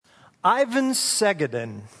Ivan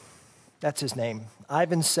Segedin, that's his name,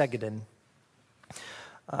 Ivan Segedin.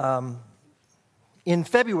 In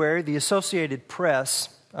February, the Associated Press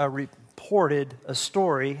reported a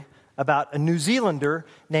story about a New Zealander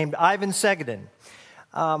named Ivan Segedin,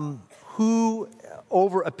 who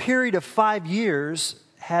over a period of 5 years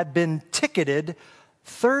had been ticketed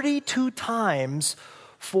 32 times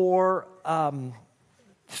for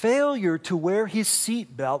failure to wear his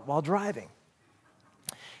seatbelt while driving.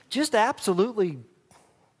 Just absolutely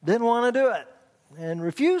didn't want to do it and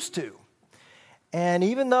refused to. And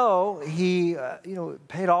even though he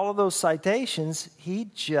paid all of those citations, he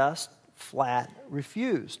just flat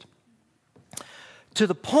refused. To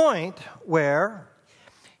the point where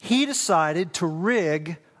he decided to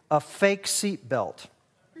rig a fake seatbelt.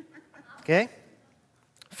 Okay?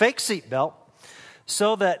 Fake seatbelt,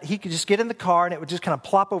 so that he could just get in the car and it would just kind of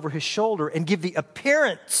plop over his shoulder and give the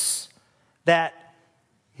appearance that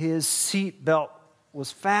his seatbelt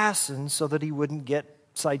was fastened so that he wouldn't get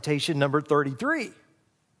citation number 33.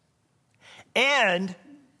 And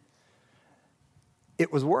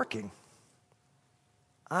it was working.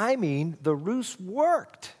 I mean, the ruse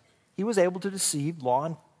worked. He was able to deceive law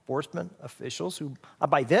enforcement officials who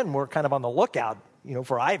by then were kind of on the lookout,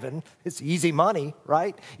 for Ivan. It's easy money,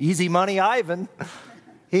 right? Easy money, Ivan.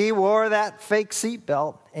 He wore that fake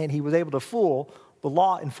seatbelt and he was able to fool the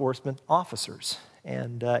law enforcement officers.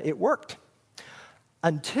 And it worked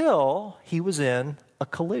until he was in a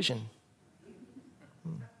collision.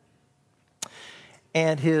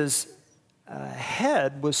 And his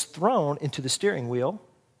head was thrown into the steering wheel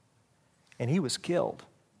and he was killed.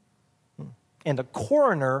 And the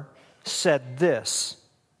coroner said this.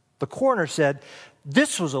 The coroner said,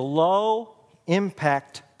 this was a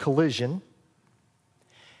low-impact collision,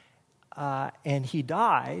 and he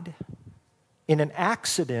died in an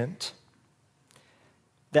accident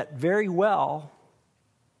that very well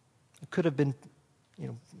could have been,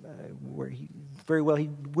 where he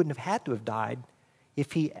wouldn't have had to have died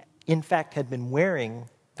if he, in fact, had been wearing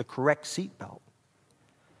the correct seatbelt.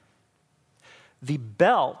 The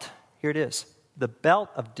belt, here it is, the belt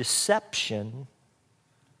of deception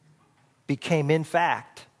became, in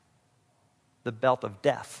fact, the belt of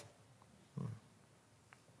death.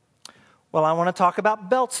 Well, I want to talk about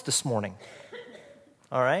belts this morning.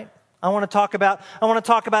 All right? I want to talk about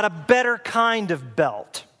a better kind of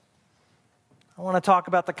belt. I want to talk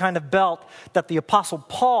about the kind of belt that the Apostle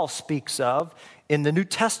Paul speaks of in the New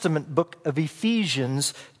Testament book of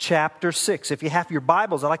Ephesians chapter 6. If you have your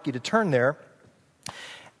Bibles, I'd like you to turn there.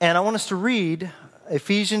 And I want us to read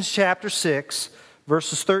Ephesians chapter 6,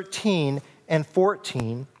 verses 13 and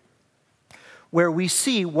 14, where we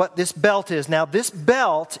see what this belt is. Now, this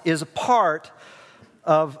belt is a part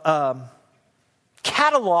of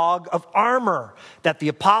catalog of armor that the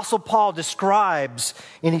Apostle Paul describes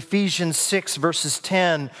in Ephesians 6, verses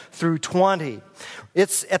 10 through 20.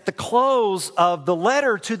 It's at the close of the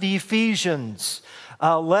letter to the Ephesians,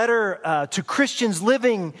 a letter to Christians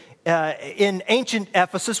living in ancient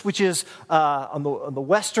Ephesus, which is on the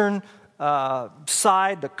western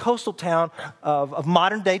side, the coastal town of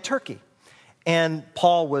modern-day Turkey. And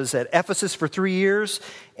Paul was at Ephesus for 3 years,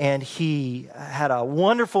 and he had a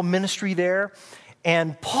wonderful ministry there.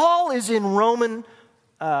 And Paul is in Roman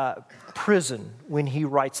prison when he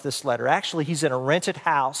writes this letter. Actually, he's in a rented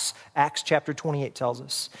house, Acts chapter 28 tells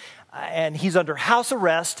us. And he's under house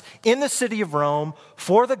arrest in the city of Rome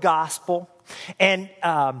for the gospel. And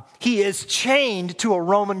he is chained to a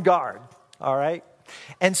Roman guard, all right?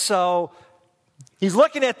 And so he's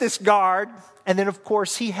looking at this guard, and then, of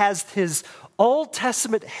course, he has his Old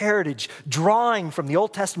Testament heritage, drawing from the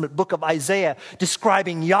Old Testament book of Isaiah,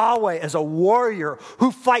 describing Yahweh as a warrior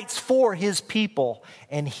who fights for his people.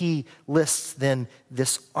 And he lists then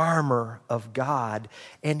this armor of God.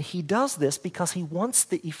 And he does this because he wants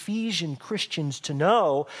the Ephesian Christians to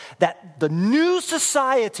know that the new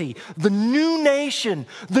society, the new nation,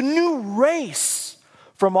 the new race,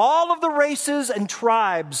 from all of the races and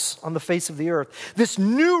tribes on the face of the earth, this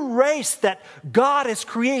new race that God has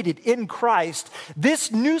created in Christ,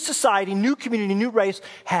 this new society, new community, new race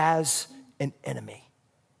has an enemy.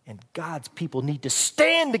 And God's people need to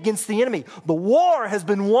stand against the enemy. The war has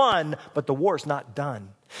been won, but the war is not done.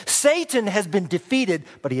 Satan has been defeated,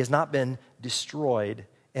 but he has not been destroyed.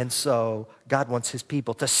 And so God wants his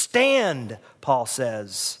people to stand, Paul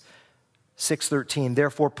says. 6:13,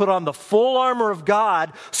 therefore put on the full armor of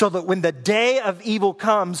God so that when the day of evil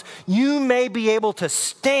comes, you may be able to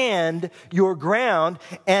stand your ground,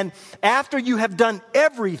 and after you have done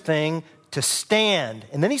everything, to stand.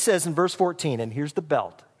 And then he says in verse 14, and here's the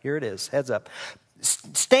belt. Here it is, heads up.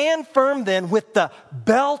 Stand firm then with the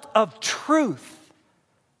belt of truth.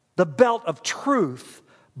 The belt of truth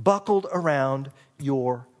buckled around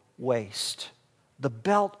your waist. The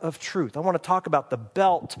belt of truth. I want to talk about the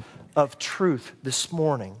belt of truth this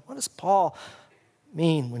morning. What does Paul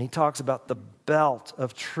mean when he talks about the belt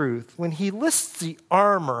of truth? When he lists the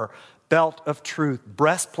armor, belt of truth,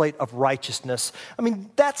 breastplate of righteousness, I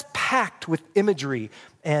mean, that's packed with imagery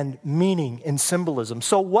and meaning and symbolism.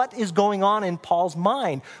 So what is going on in Paul's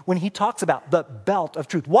mind when he talks about the belt of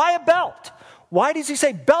truth? Why a belt? Why does he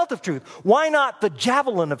say belt of truth? Why not the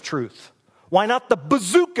javelin of truth? Why not the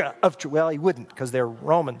bazooka of truth? Well, he wouldn't because they're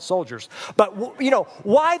Roman soldiers. But,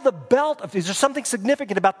 why the belt of, is there something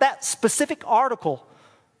significant about that specific article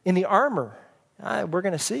in the armor? We're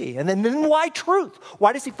going to see. And then why truth?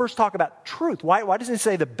 Why does he first talk about truth? Why doesn't he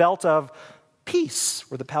say the belt of peace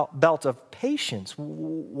or the belt of patience?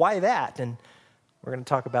 Why that? And we're going to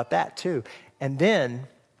talk about that too. And then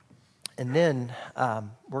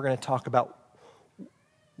we're going to talk about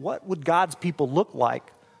what would God's people look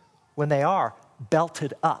like when they are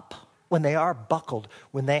belted up, when they are buckled,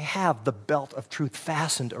 when they have the belt of truth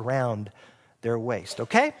fastened around their waist.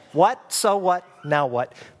 Okay? What? So what? Now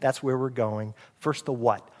what? That's where we're going. First, the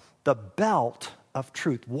what? The belt of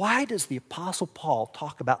truth. Why does the Apostle Paul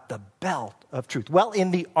talk about the belt of truth? Well,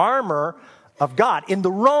 in the armor of God, in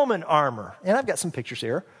the Roman armor, and I've got some pictures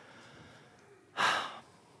here.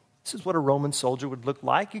 This is what a Roman soldier would look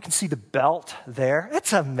like. You can see the belt there.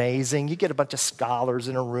 It's amazing. You get a bunch of scholars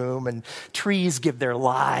in a room and trees give their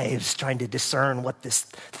lives trying to discern what this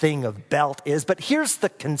thing of belt is. But here's the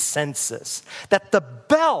consensus, that the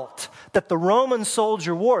belt that the Roman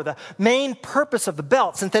soldier wore, the main purpose of the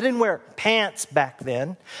belt, since they didn't wear pants back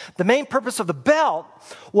then, the main purpose of the belt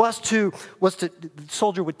was the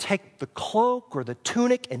soldier would take the cloak or the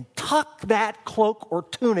tunic and tuck that cloak or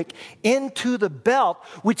tunic into the belt,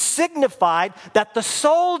 which signified that the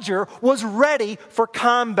soldier was ready for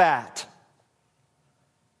combat.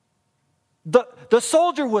 The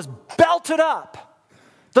soldier was belted up.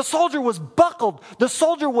 The soldier was buckled. The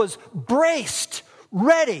soldier was braced,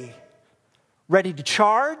 ready to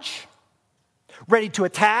charge, ready to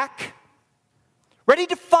attack, ready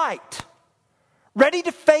to fight, ready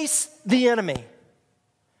to face the enemy.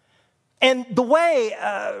 And the way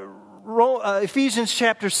Ephesians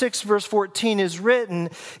chapter 6, verse 14 is written,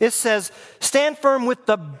 it says, stand firm with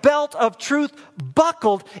the belt of truth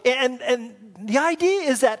buckled. And the idea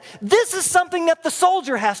is that this is something that the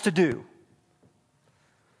soldier has to do.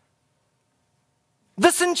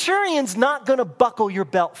 The centurion's not going to buckle your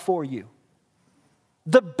belt for you.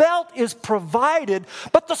 The belt is provided,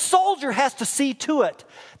 but the soldier has to see to it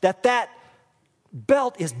that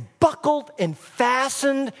belt is buckled and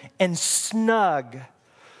fastened and snug,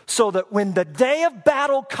 so that when the day of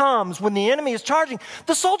battle comes, when the enemy is charging,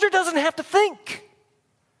 the soldier doesn't have to think.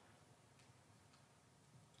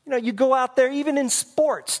 You go out there, even in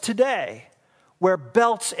sports today, where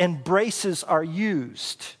belts and braces are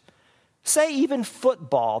used. Say even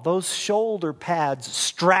football, those shoulder pads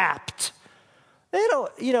strapped. They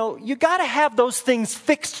don't, you got to have those things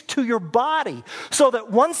fixed to your body so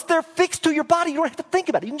that once they're fixed to your body, you don't have to think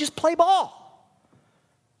about it. You can just play ball.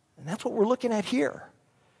 And that's what we're looking at here.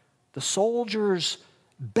 The soldier's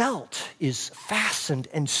belt is fastened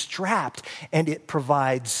and strapped, and it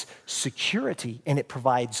provides security, and it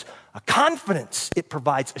provides a confidence. It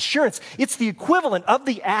provides assurance. It's the equivalent of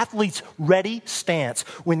the athlete's ready stance.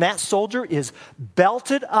 When that soldier is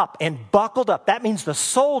belted up and buckled up, that means the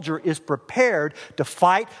soldier is prepared to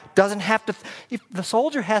fight, doesn't have to. If the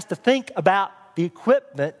soldier has to think about the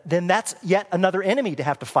equipment, then that's yet another enemy to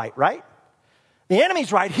have to fight, right? The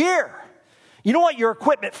enemy's right here. You don't want your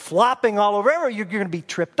equipment flopping all over. You're going to be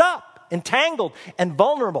tripped up, entangled, and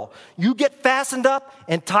vulnerable. You get fastened up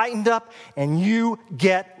and tightened up, and you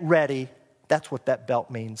get ready. That's what that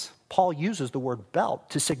belt means. Paul uses the word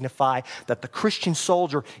belt to signify that the Christian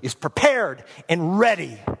soldier is prepared and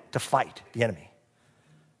ready to fight the enemy.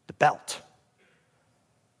 The belt.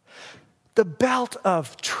 The belt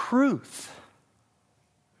of truth.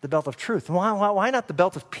 The belt of truth. Why not the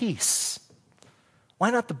belt of peace? Why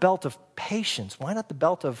not the belt of patience? Why not the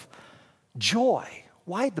belt of joy?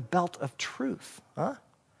 Why the belt of truth?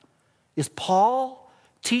 Is Paul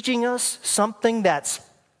teaching us something that's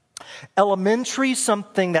elementary,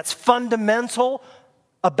 something that's fundamental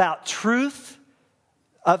about truth,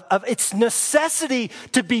 of its necessity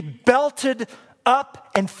to be belted up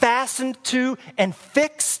and fastened to and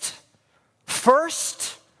fixed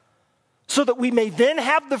first, so that we may then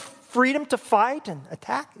have the freedom to fight and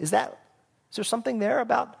attack? Is there something there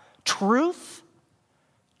about truth?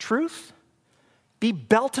 Truth? Be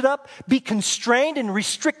belted up, be constrained and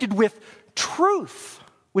restricted with truth.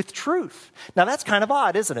 With truth. Now that's kind of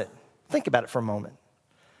odd, isn't it? Think about it for a moment.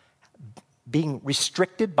 Being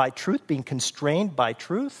restricted by truth, being constrained by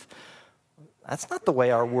truth, that's not the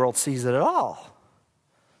way our world sees it at all.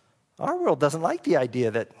 Our world doesn't like the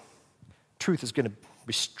idea that truth is going to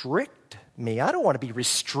restrict me. I don't want to be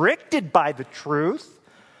restricted by the truth.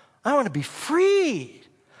 I want to be free.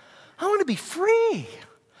 I want to be free.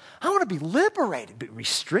 I want to be liberated, but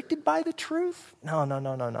restricted by the truth? No.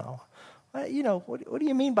 What do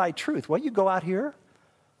you mean by truth? Well, you go out here.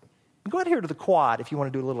 Go out here to the quad if you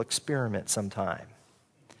want to do a little experiment sometime.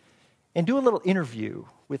 And do a little interview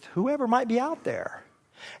with whoever might be out there.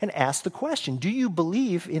 And ask the question, do you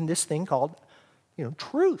believe in this thing called,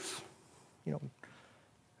 truth? You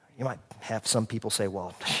might have some people say,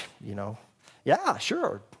 well, yeah,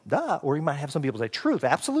 sure, duh. Or you might have some people say, truth,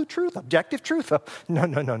 absolute truth, objective truth.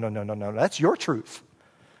 No, that's your truth.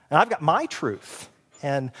 And I've got my truth.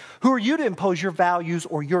 And who are you to impose your values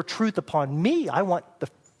or your truth upon me? I want the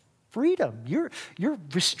freedom. You're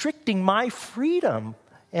restricting my freedom.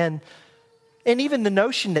 And even the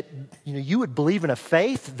notion that you would believe in a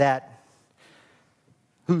faith that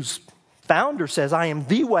whose founder says, I am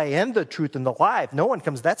the way and the truth and the life. No one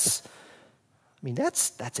comes. That's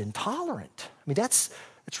intolerant. That's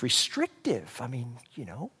restrictive.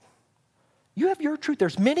 You have your truth.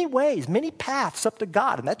 There's many ways, many paths up to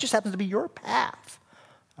God, and that just happens to be your path.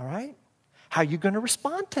 All right? How are you going to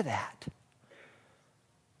respond to that?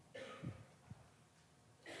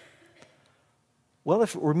 Well,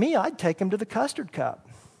 if it were me, I'd take him to the custard cup.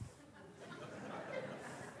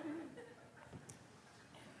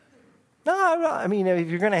 No, if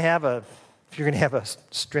you're going to have a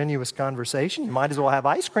strenuous conversation, you might as well have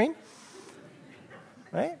ice cream,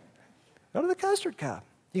 right? Go to the custard cup.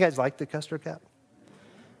 You guys like the custard cup?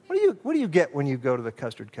 What do you get when you go to the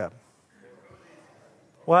custard cup?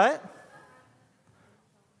 What?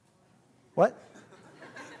 What?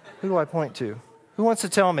 Who do I point to? Who wants to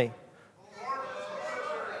tell me?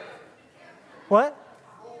 What?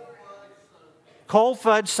 Cold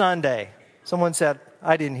fudge sundae. Someone said,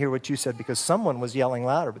 I didn't hear what you said because someone was yelling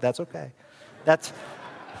louder, but that's okay. That's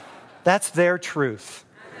their truth.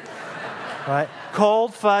 Right?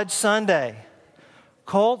 Cold fudge sundae.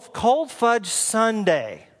 Cold fudge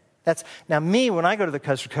sundae. Now me, when I go to the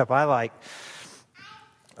custard cup, I like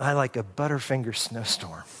a Butterfinger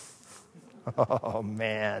snowstorm. Oh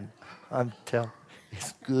man, I'm telling you,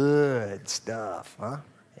 it's good stuff, huh?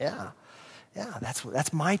 Yeah,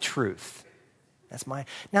 that's my truth.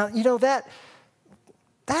 Now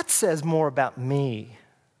that says more about me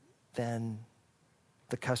than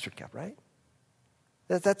the custard cup, right?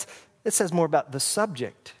 It says more about the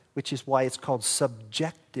subject, which is why it's called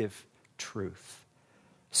subjective truth.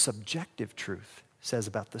 Subjective truth says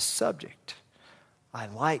about the subject. I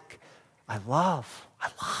love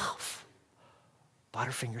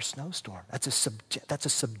Butterfinger snowstorm. That's a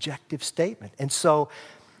subjective statement. And so,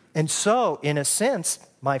 in a sense,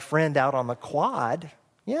 my friend out on the quad,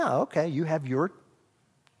 yeah, okay, you have your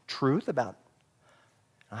truth about,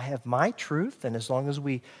 I have my truth, and as long as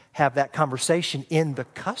we have that conversation in the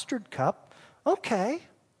custard cup, okay,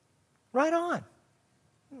 right on.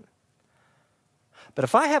 But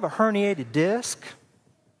if I have a herniated disc,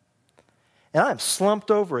 and I'm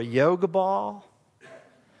slumped over a yoga ball,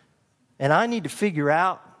 and I need to figure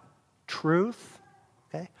out truth,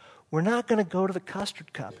 okay, we're not going to go to the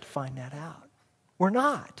custard cup to find that out. We're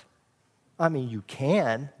not. You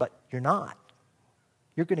can, but you're not.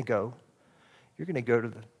 You're going to go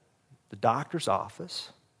to the doctor's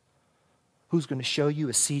office, who's going to show you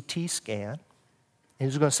a CT scan, and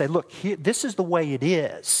who's going to say, look, this is the way it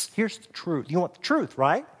is. Here's the truth. You want the truth,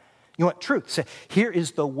 right? You want truth. So here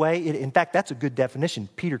is the way it is. In fact, that's a good definition.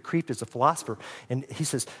 Peter Kreeft is a philosopher, and he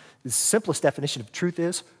says the simplest definition of truth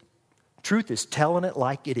is telling it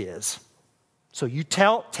like it is. So you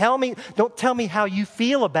tell me, don't tell me how you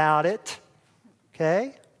feel about it,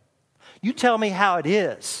 okay? You tell me how it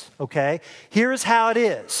is, okay? Here's how it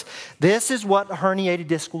is. This is what a herniated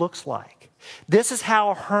disc looks like. This is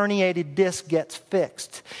how a herniated disc gets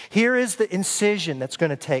fixed. Here is the incision that's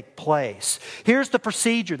going to take place. Here's the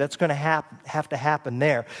procedure that's going to have to happen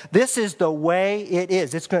there. This is the way it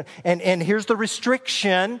is. And here's the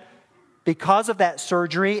restriction because of that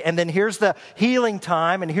surgery, and then here's the healing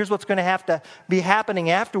time, and here's what's going to have to be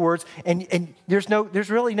happening afterwards. And there's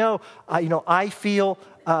really no, I feel,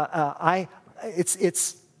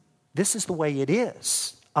 this is the way it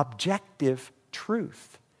is. Objective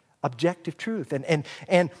truth. Objective truth.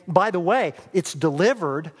 And by the way, it's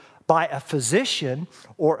delivered by a physician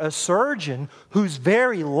or a surgeon whose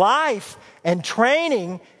very life and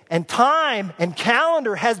training and time and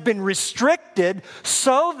calendar has been restricted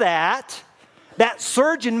so that that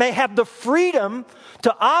surgeon may have the freedom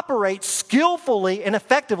to operate skillfully and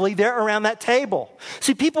effectively there around that table.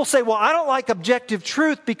 See, people say, well, I don't like objective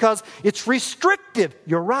truth because it's restrictive.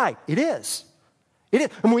 You're right, it is. It is.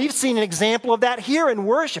 And we've seen an example of that here in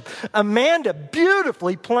worship. Amanda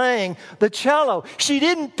beautifully playing the cello. She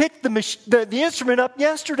didn't pick the instrument up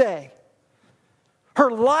yesterday. Her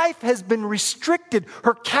life has been restricted.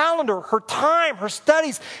 Her calendar, her time, her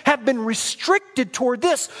studies have been restricted toward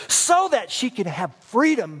this so that she can have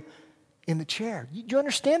freedom in the chair. You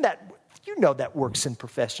understand that? You know that works in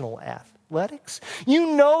professional athletics.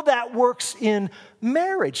 You know that works in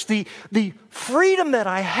marriage. The freedom that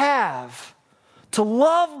I have to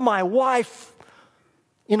love my wife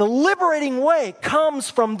in a liberating way comes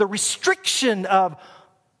from the restriction of,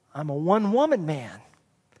 I'm a one-woman man.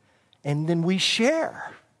 And then we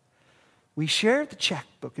share. We share the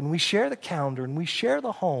checkbook, and we share the calendar, and we share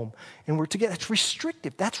the home, and we're together. It's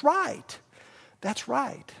restrictive. That's right. That's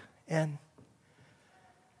right. And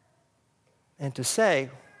to say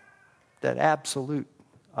that absolute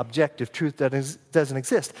objective truth doesn't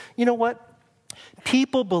exist. You know what?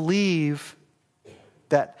 People believe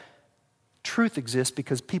that truth exists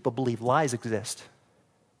because people believe lies exist.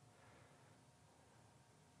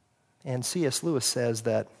 And C.S. Lewis says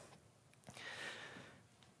that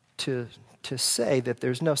to say that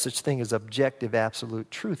there's no such thing as objective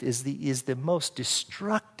absolute truth is the most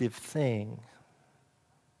destructive thing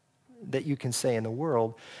that you can say in the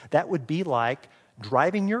world. That would be like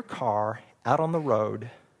driving your car out on the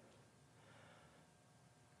road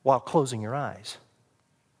while closing your eyes.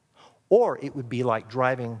 Or it would be like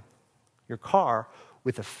driving your car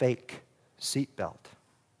with a fake seatbelt.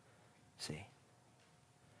 See?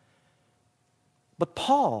 But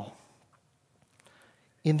Paul,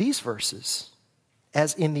 in these verses,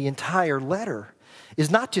 as in the entire letter,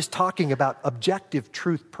 is not just talking about objective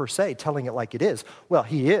truth per se, telling it like it is. Well,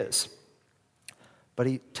 he is. But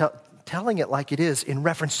telling it like it is in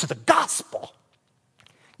reference to the gospel.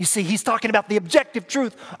 You see, he's talking about the objective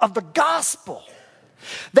truth of the gospel.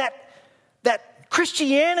 That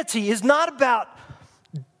Christianity is not about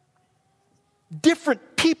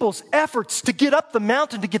different people's efforts to get up the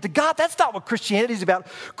mountain to get to God. That's not what Christianity is about.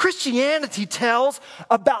 Christianity tells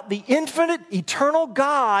about the infinite, eternal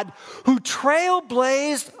God who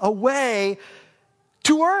trailblazed a way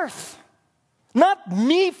to earth. Not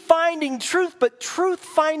me finding truth, but truth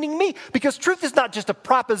finding me. Because truth is not just a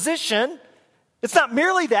proposition. It's not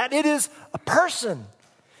merely that. It is a person.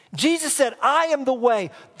 Jesus said, I am the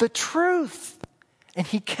way, the truth. And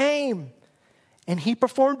he came and he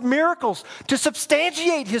performed miracles to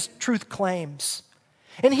substantiate his truth claims.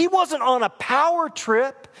 And he wasn't on a power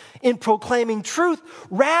trip in proclaiming truth.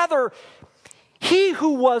 Rather, he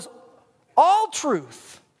who was all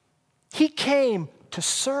truth, he came to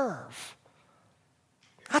serve.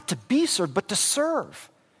 Not to be served, but to serve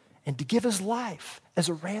and to give his life as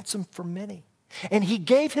a ransom for many. And he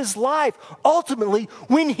gave his life ultimately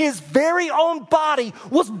when his very own body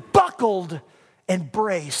was buckled and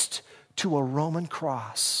braced to a Roman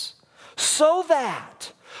cross, so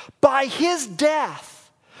that by his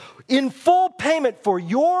death, in full payment for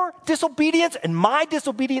your disobedience and my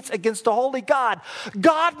disobedience against the holy God,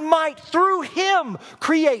 God might through him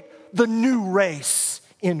create the new race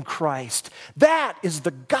in Christ. That is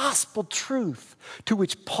the gospel truth to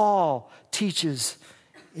which Paul teaches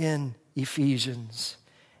in Ephesians.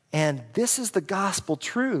 And this is the gospel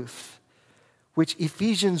truth which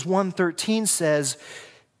Ephesians 1:13 says,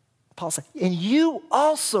 Paul said, and you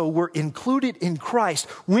also were included in Christ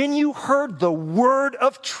when you heard the word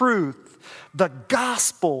of truth, the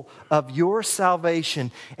gospel of your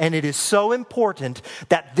salvation. And it is so important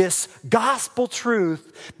that this gospel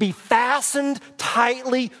truth be fastened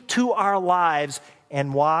tightly to our lives.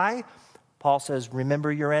 And why? Paul says, remember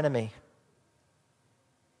your enemy.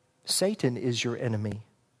 Satan is your enemy.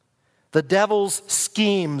 The devil's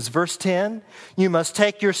schemes, verse 10, you must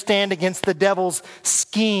take your stand against the devil's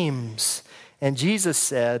schemes. And Jesus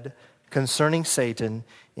said concerning Satan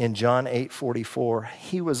in John 8:44,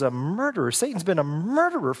 he was a murderer. Satan's been a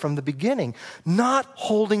murderer from the beginning, not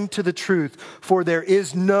holding to the truth, for there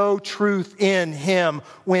is no truth in him.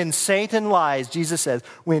 When Satan lies, Jesus says,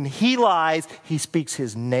 when he lies, he speaks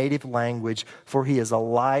his native language, for he is a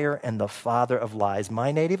liar and the father of lies.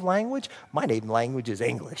 My native language is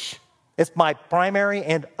English. It's my primary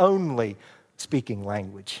and only speaking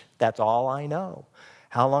language. That's all I know.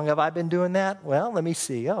 How long have I been doing that? Well, let me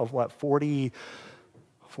see. 40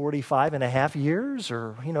 45 and a half years,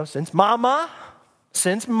 or, since mama.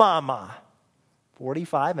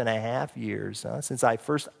 45 and a half years, since I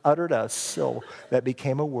first uttered a syllable that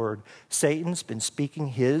became a word. Satan's been speaking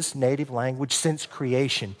his native language since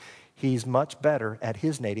creation. He's much better at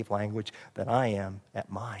his native language than I am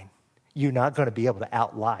at mine. You're not going to be able to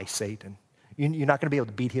outlie Satan. You're not going to be able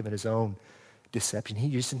to beat him in his own deception.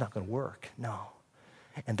 He's just not going to work. No.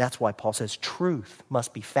 And that's why Paul says truth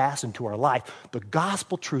must be fastened to our life. The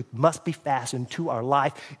gospel truth must be fastened to our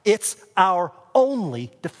life. It's our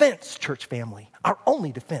only defense, church family. Our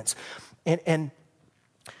only defense. And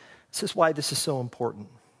this is why this is so important.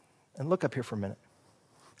 And look up here for a minute.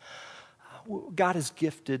 God has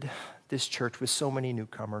gifted this church with so many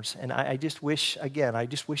newcomers. And I just wish I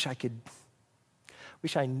could,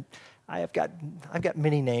 I've got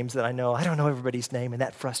many names that I know. I don't know everybody's name, and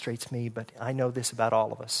that frustrates me, but I know this about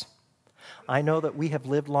all of us. I know that we have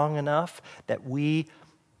lived long enough that we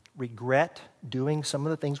regret doing some of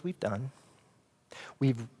the things we've done.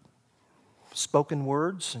 We've spoken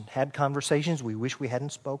words and had conversations we wish we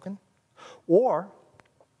hadn't spoken. Or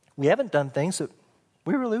we haven't done things that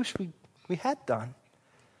we really wish we had done.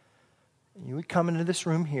 And we come into this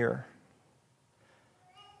room here,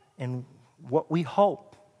 and what we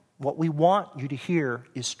hope, what we want you to hear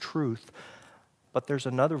is truth. But there's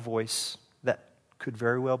another voice that could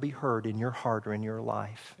very well be heard in your heart or in your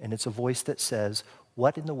life. And it's a voice that says,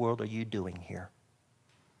 what in the world are you doing here?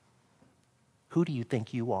 Who do you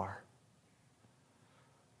think you are?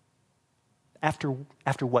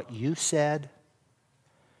 After what you said,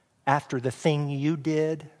 after the thing you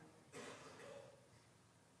did,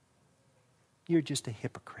 you're just a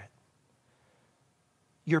hypocrite.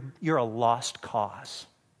 You're a lost cause.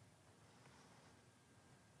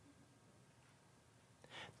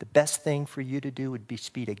 The best thing for you to do would be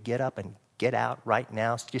to get up and get out right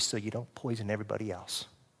now, just so you don't poison everybody else.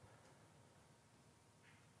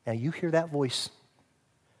 Now you hear that voice.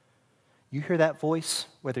 You hear that voice,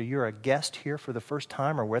 whether you're a guest here for the first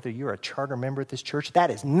time or whether you're a charter member at this church. That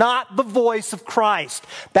is not the voice of Christ.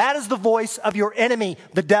 That is the voice of your enemy,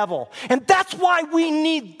 the devil. And that's why we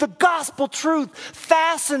need the gospel truth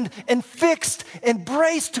fastened and fixed and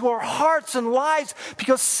braced to our hearts and lives,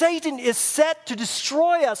 because Satan is set to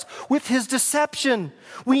destroy us with his deception.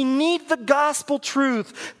 We need the gospel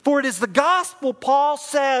truth, for it is the gospel, Paul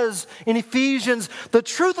says in Ephesians, the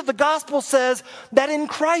truth of the gospel says that in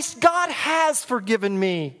Christ God has forgiven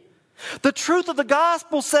me. The truth of the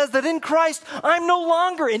gospel says that in Christ I'm no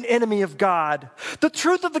longer an enemy of God. The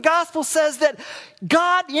truth of the gospel says that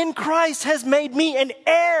God in Christ has made me an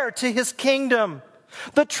heir to his kingdom.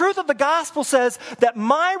 The truth of the gospel says that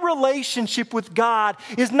my relationship with God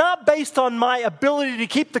is not based on my ability to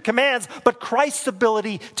keep the commands, but Christ's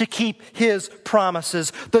ability to keep his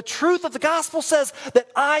promises. The truth of the gospel says that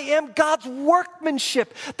I am God's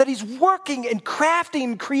workmanship, that he's working and crafting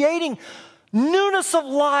and creating newness of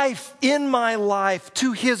life in my life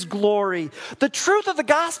to his glory. The truth of the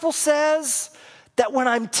gospel says that when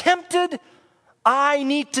I'm tempted, I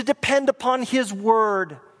need to depend upon his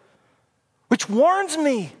word, which warns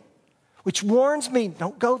me,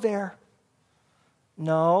 don't go there.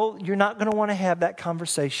 No, you're not going to want to have that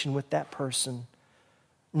conversation with that person.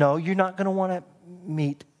 No, you're not going to want to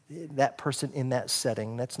meet that person in that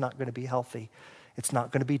setting. That's not going to be healthy. It's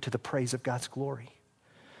not going to be to the praise of God's glory.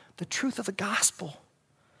 The truth of the gospel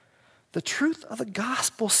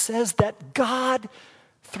says that God,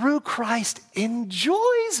 through Christ,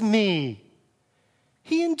 enjoys me.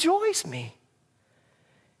 He enjoys me.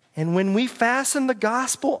 And when we fasten the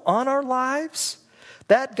gospel on our lives,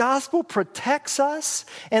 that gospel protects us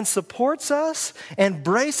and supports us and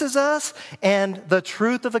braces us. And the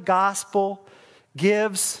truth of the gospel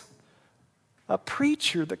gives a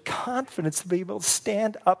preacher the confidence to be able to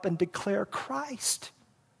stand up and declare Christ.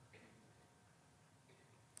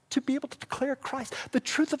 To be able to declare Christ. The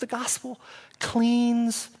truth of the gospel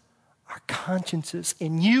cleans our consciences.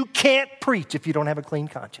 And you can't preach if you don't have a clean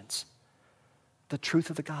conscience. The truth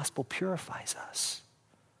of the gospel purifies us.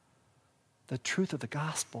 The truth of the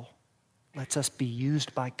gospel lets us be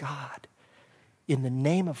used by God in the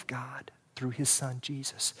name of God through his son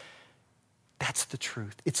Jesus. That's the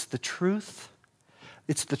truth. It's the truth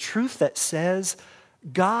that says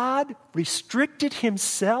God restricted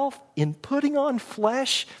himself in putting on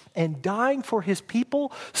flesh and dying for his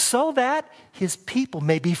people so that his people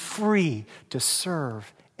may be free to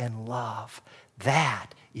serve and love. That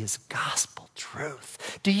is gospel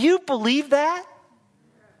truth. Do you believe that?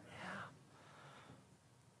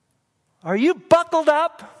 Yeah. Are you buckled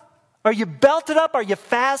up? Are you belted up? Are you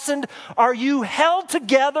fastened? Are you held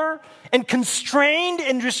together and constrained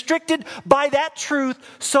and restricted by that truth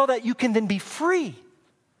so that you can then be free?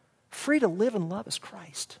 Free to live and love as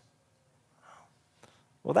Christ.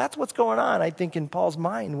 Well, that's what's going on, I think, in Paul's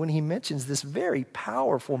mind when he mentions this very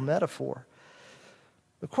powerful metaphor.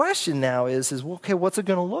 The question now is well, okay, what's it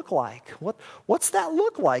going to look like? What's that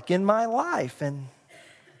look like in my life? And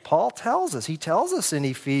Paul tells us. He tells us in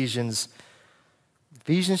Ephesians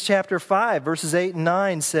chapter 5, verses 8 and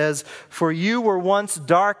 9 says, "For you were once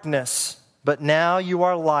darkness, but now you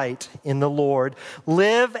are light in the Lord.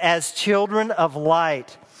 Live as children of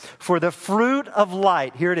light. For the fruit of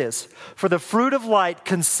light," here it is, "for the fruit of light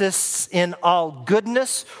consists in all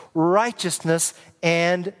goodness, righteousness,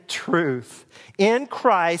 and truth." In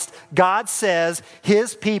Christ, God says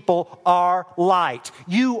his people are light.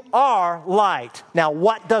 You are light. Now,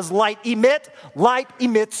 what does light emit? Light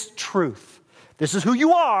emits truth. This is who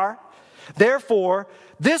you are. Therefore,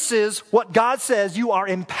 this is what God says you are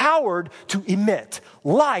empowered to emit.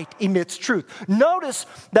 Light emits truth. Notice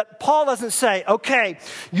that Paul doesn't say, okay,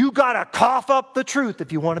 you got to cough up the truth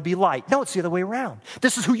if you want to be light. No, it's the other way around.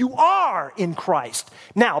 This is who you are in Christ.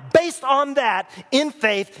 Now, based on that, in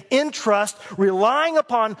faith, in trust, relying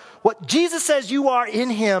upon what Jesus says you are in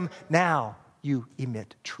him, now you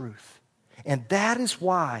emit truth. And that is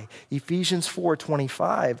why Ephesians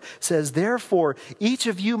 4:25 says, "Therefore, each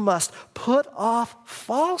of you must put off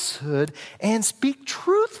falsehood and speak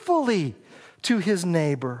truthfully to his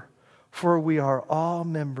neighbor, for we are all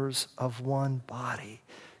members of one body."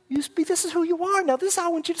 You speak, this is who you are. Now, this is how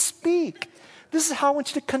I want you to speak. This is how I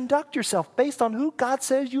want you to conduct yourself based on who God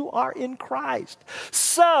says you are in Christ.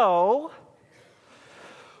 So,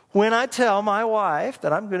 when I tell my wife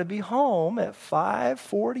that I'm going to be home at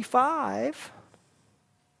 5:45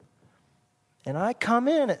 and I come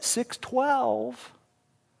in at 6:12,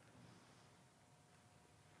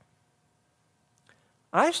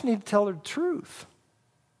 I just need to tell her the truth.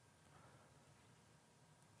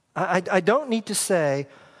 I don't need to say,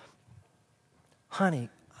 "Honey,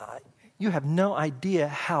 you have no idea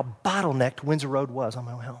how bottlenecked Windsor Road was on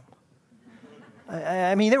my way home.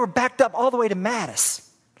 I mean, they were backed up all the way to Mattis."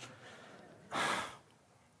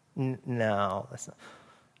 No, that's not.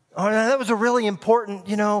 "Oh, no, that was a really important,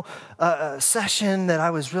 session that I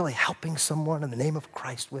was really helping someone in the name of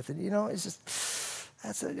Christ with." And, it's just,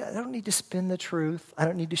 I don't need to spin the truth. I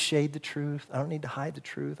don't need to shade the truth. I don't need to hide the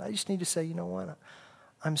truth. I just need to say, you know what?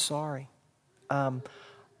 I'm sorry.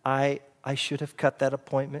 I should have cut that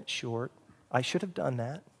appointment short. I should have done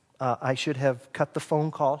that. I should have cut the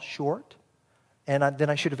phone call short. And then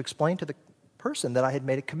I should have explained to the person that I had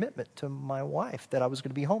made a commitment to my wife that I was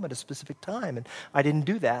going to be home at a specific time, and I didn't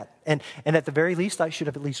do that. And at the very least, I should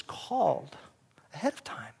have at least called ahead of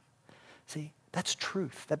time. See, that's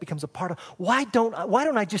truth. That becomes a part of. Why don't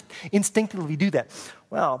I just instinctively do that?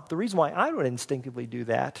 Well, the reason why I would instinctively do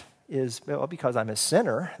that is because I'm a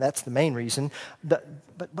sinner. That's the main reason. But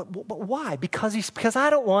why? Because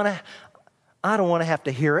I don't want to have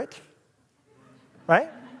to hear it,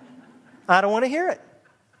 right? I don't want to hear it.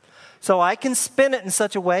 So I can spin it in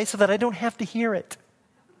such a way so that I don't have to hear it.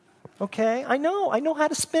 Okay? I know how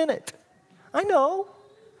to spin it. I know.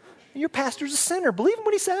 Your pastor's a sinner. Believe him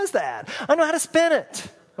when he says that. I know how to spin it.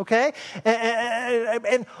 Okay?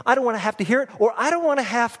 And I don't want to have to hear it, or I don't want to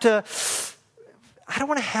have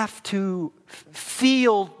to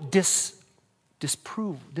feel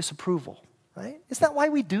disapproval. Right? Isn't that why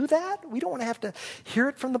we do that? We don't want to have to hear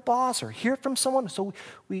it from the boss or hear it from someone. So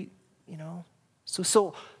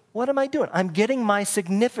So what am I doing? I'm getting my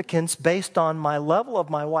significance based on my level of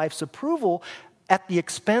my wife's approval at the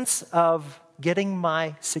expense of getting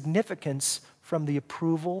my significance from the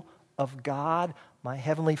approval of God, my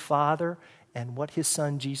Heavenly Father, and what His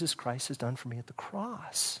Son, Jesus Christ, has done for me at the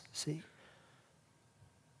cross. See?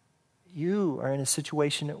 You are in a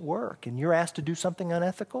situation at work, and you're asked to do something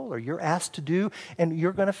unethical, or you're asked to do, and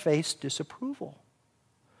you're going to face disapproval.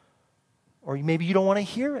 Or maybe you don't want to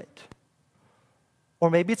hear it. Or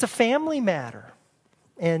maybe it's a family matter,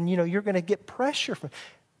 and you're going to get pressure from.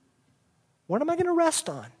 What am I going to rest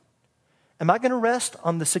on? Am I going to rest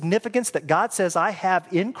on the significance that God says I have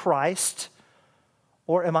in Christ,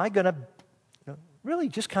 or am I going to really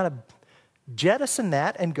just kind of jettison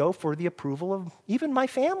that and go for the approval of even my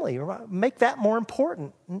family, or make that more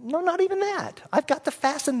important? No, not even that. I've got to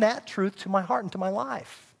fasten that truth to my heart and to my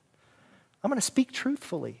life. I'm going to speak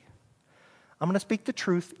truthfully. I'm going to speak the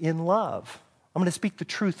truth in love. I'm going to speak the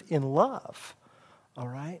truth in love, all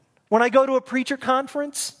right? When I go to a preacher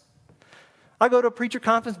conference, but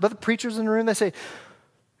the preachers in the room, they say,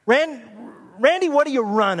 Randy, Randy, what are you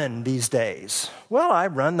running these days? Well, I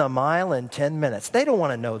run the mile in 10 minutes. They don't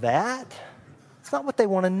want to know that. It's not what they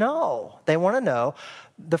want to know. They want to know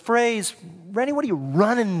the phrase, Randy, what are you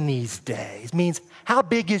running these days? Means, how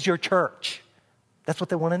big is your church? That's what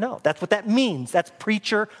they want to know. That's what that means. That's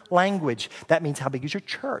preacher language. That means, how big is your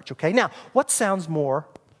church? Okay, now, what sounds more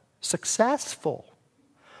successful?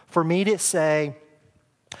 For me to say,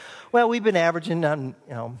 well, we've been averaging on,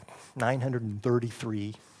 933.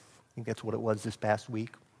 I think that's what it was this past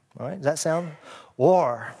week. All right, does that sound?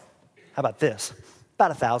 Or, how about this?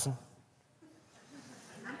 About 1,000.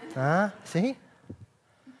 See?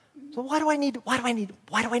 So why do I need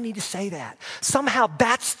to say that? Somehow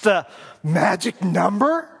that's the magic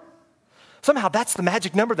number? Somehow that's the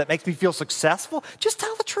magic number that makes me feel successful? Just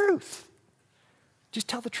tell the truth. Just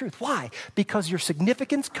tell the truth. Why? Because your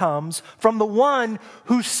significance comes from the one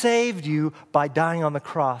who saved you by dying on the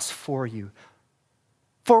cross for you.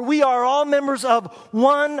 For we are all members of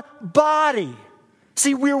one body.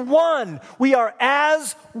 See, we're one. We are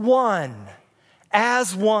as one.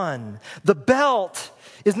 As one. The belt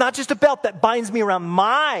is not just a belt that binds me around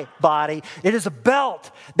my body. It is a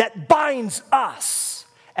belt that binds us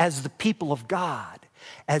as the people of God,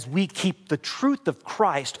 as we keep the truth of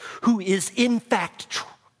Christ, who is in fact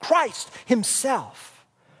Christ himself,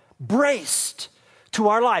 braced to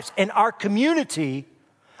our lives. And our community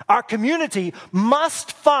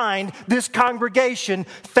must find this congregation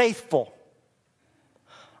faithful.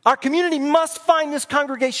 Our community must find this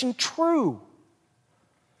congregation true.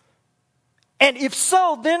 And if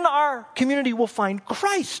so, then our community will find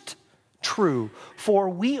Christ true, for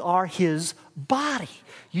we are his body.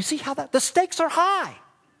 You see how the stakes are high.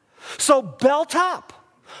 So belt up,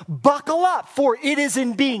 buckle up, for it is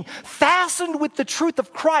in being fastened with the truth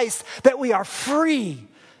of Christ that we are free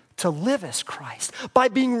to live as Christ. By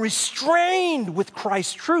being restrained with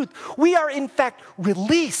Christ's truth, we are in fact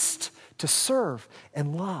released to serve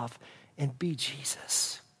and love and be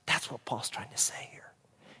Jesus. That's what Paul's trying to say here.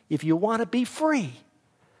 If you want to be free,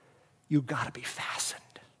 you've got to be fastened.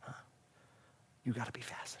 You've got to be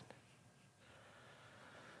fastened.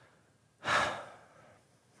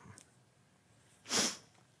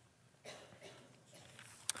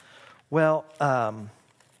 Well,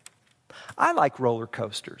 I like roller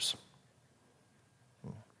coasters.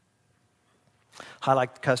 I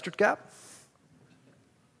like the Custard Cup,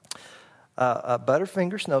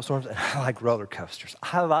 Butterfinger snowstorms, and I like roller coasters.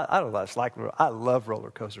 I love roller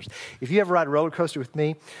coasters. If you ever ride a roller coaster with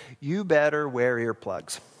me, you better wear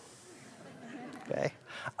earplugs. Okay?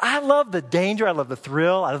 I love the danger. I love the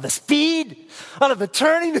thrill. I love the speed. I love the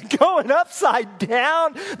turning, the going upside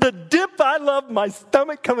down, the dip. I love my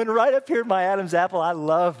stomach coming right up here in my Adam's apple. I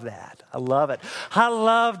love that. I love it. I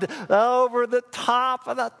loved over the top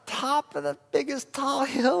of the biggest tall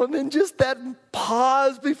hill, and then just that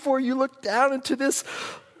pause before you look down into this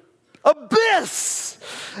abyss.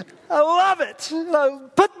 I love it. I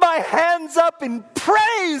put my hands up in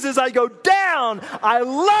praise as I go down. I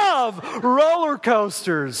love roller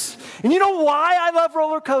coasters. And you know why I love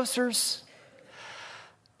roller coasters?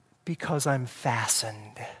 Because I'm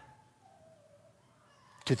fastened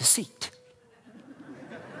to the seat.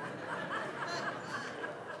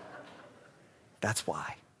 That's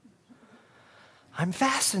why. I'm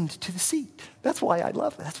fastened to the seat. That's why I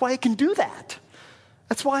love it. That's why I can do that.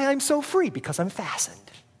 That's why I'm so free, because I'm fastened.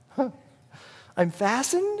 I'm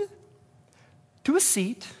fastened to a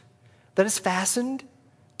seat that is fastened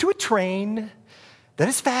to a train, that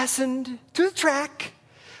is fastened to the track,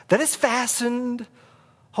 that is fastened,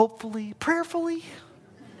 hopefully, prayerfully,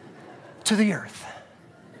 to the earth.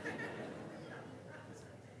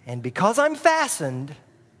 And because I'm fastened,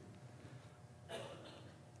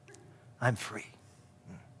 I'm free.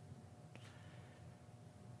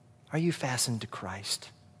 Are you fastened to Christ?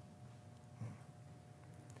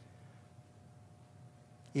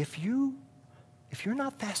 If you're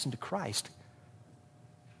not fastened to Christ,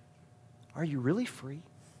 are you really free?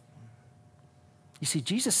 You see,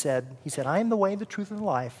 Jesus said, he said, I am the way, the truth, and the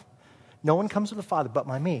life. No one comes to the Father but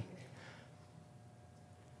by me.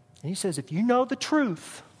 And he says, if you know the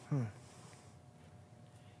truth,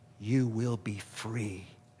 you will be free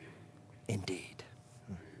indeed.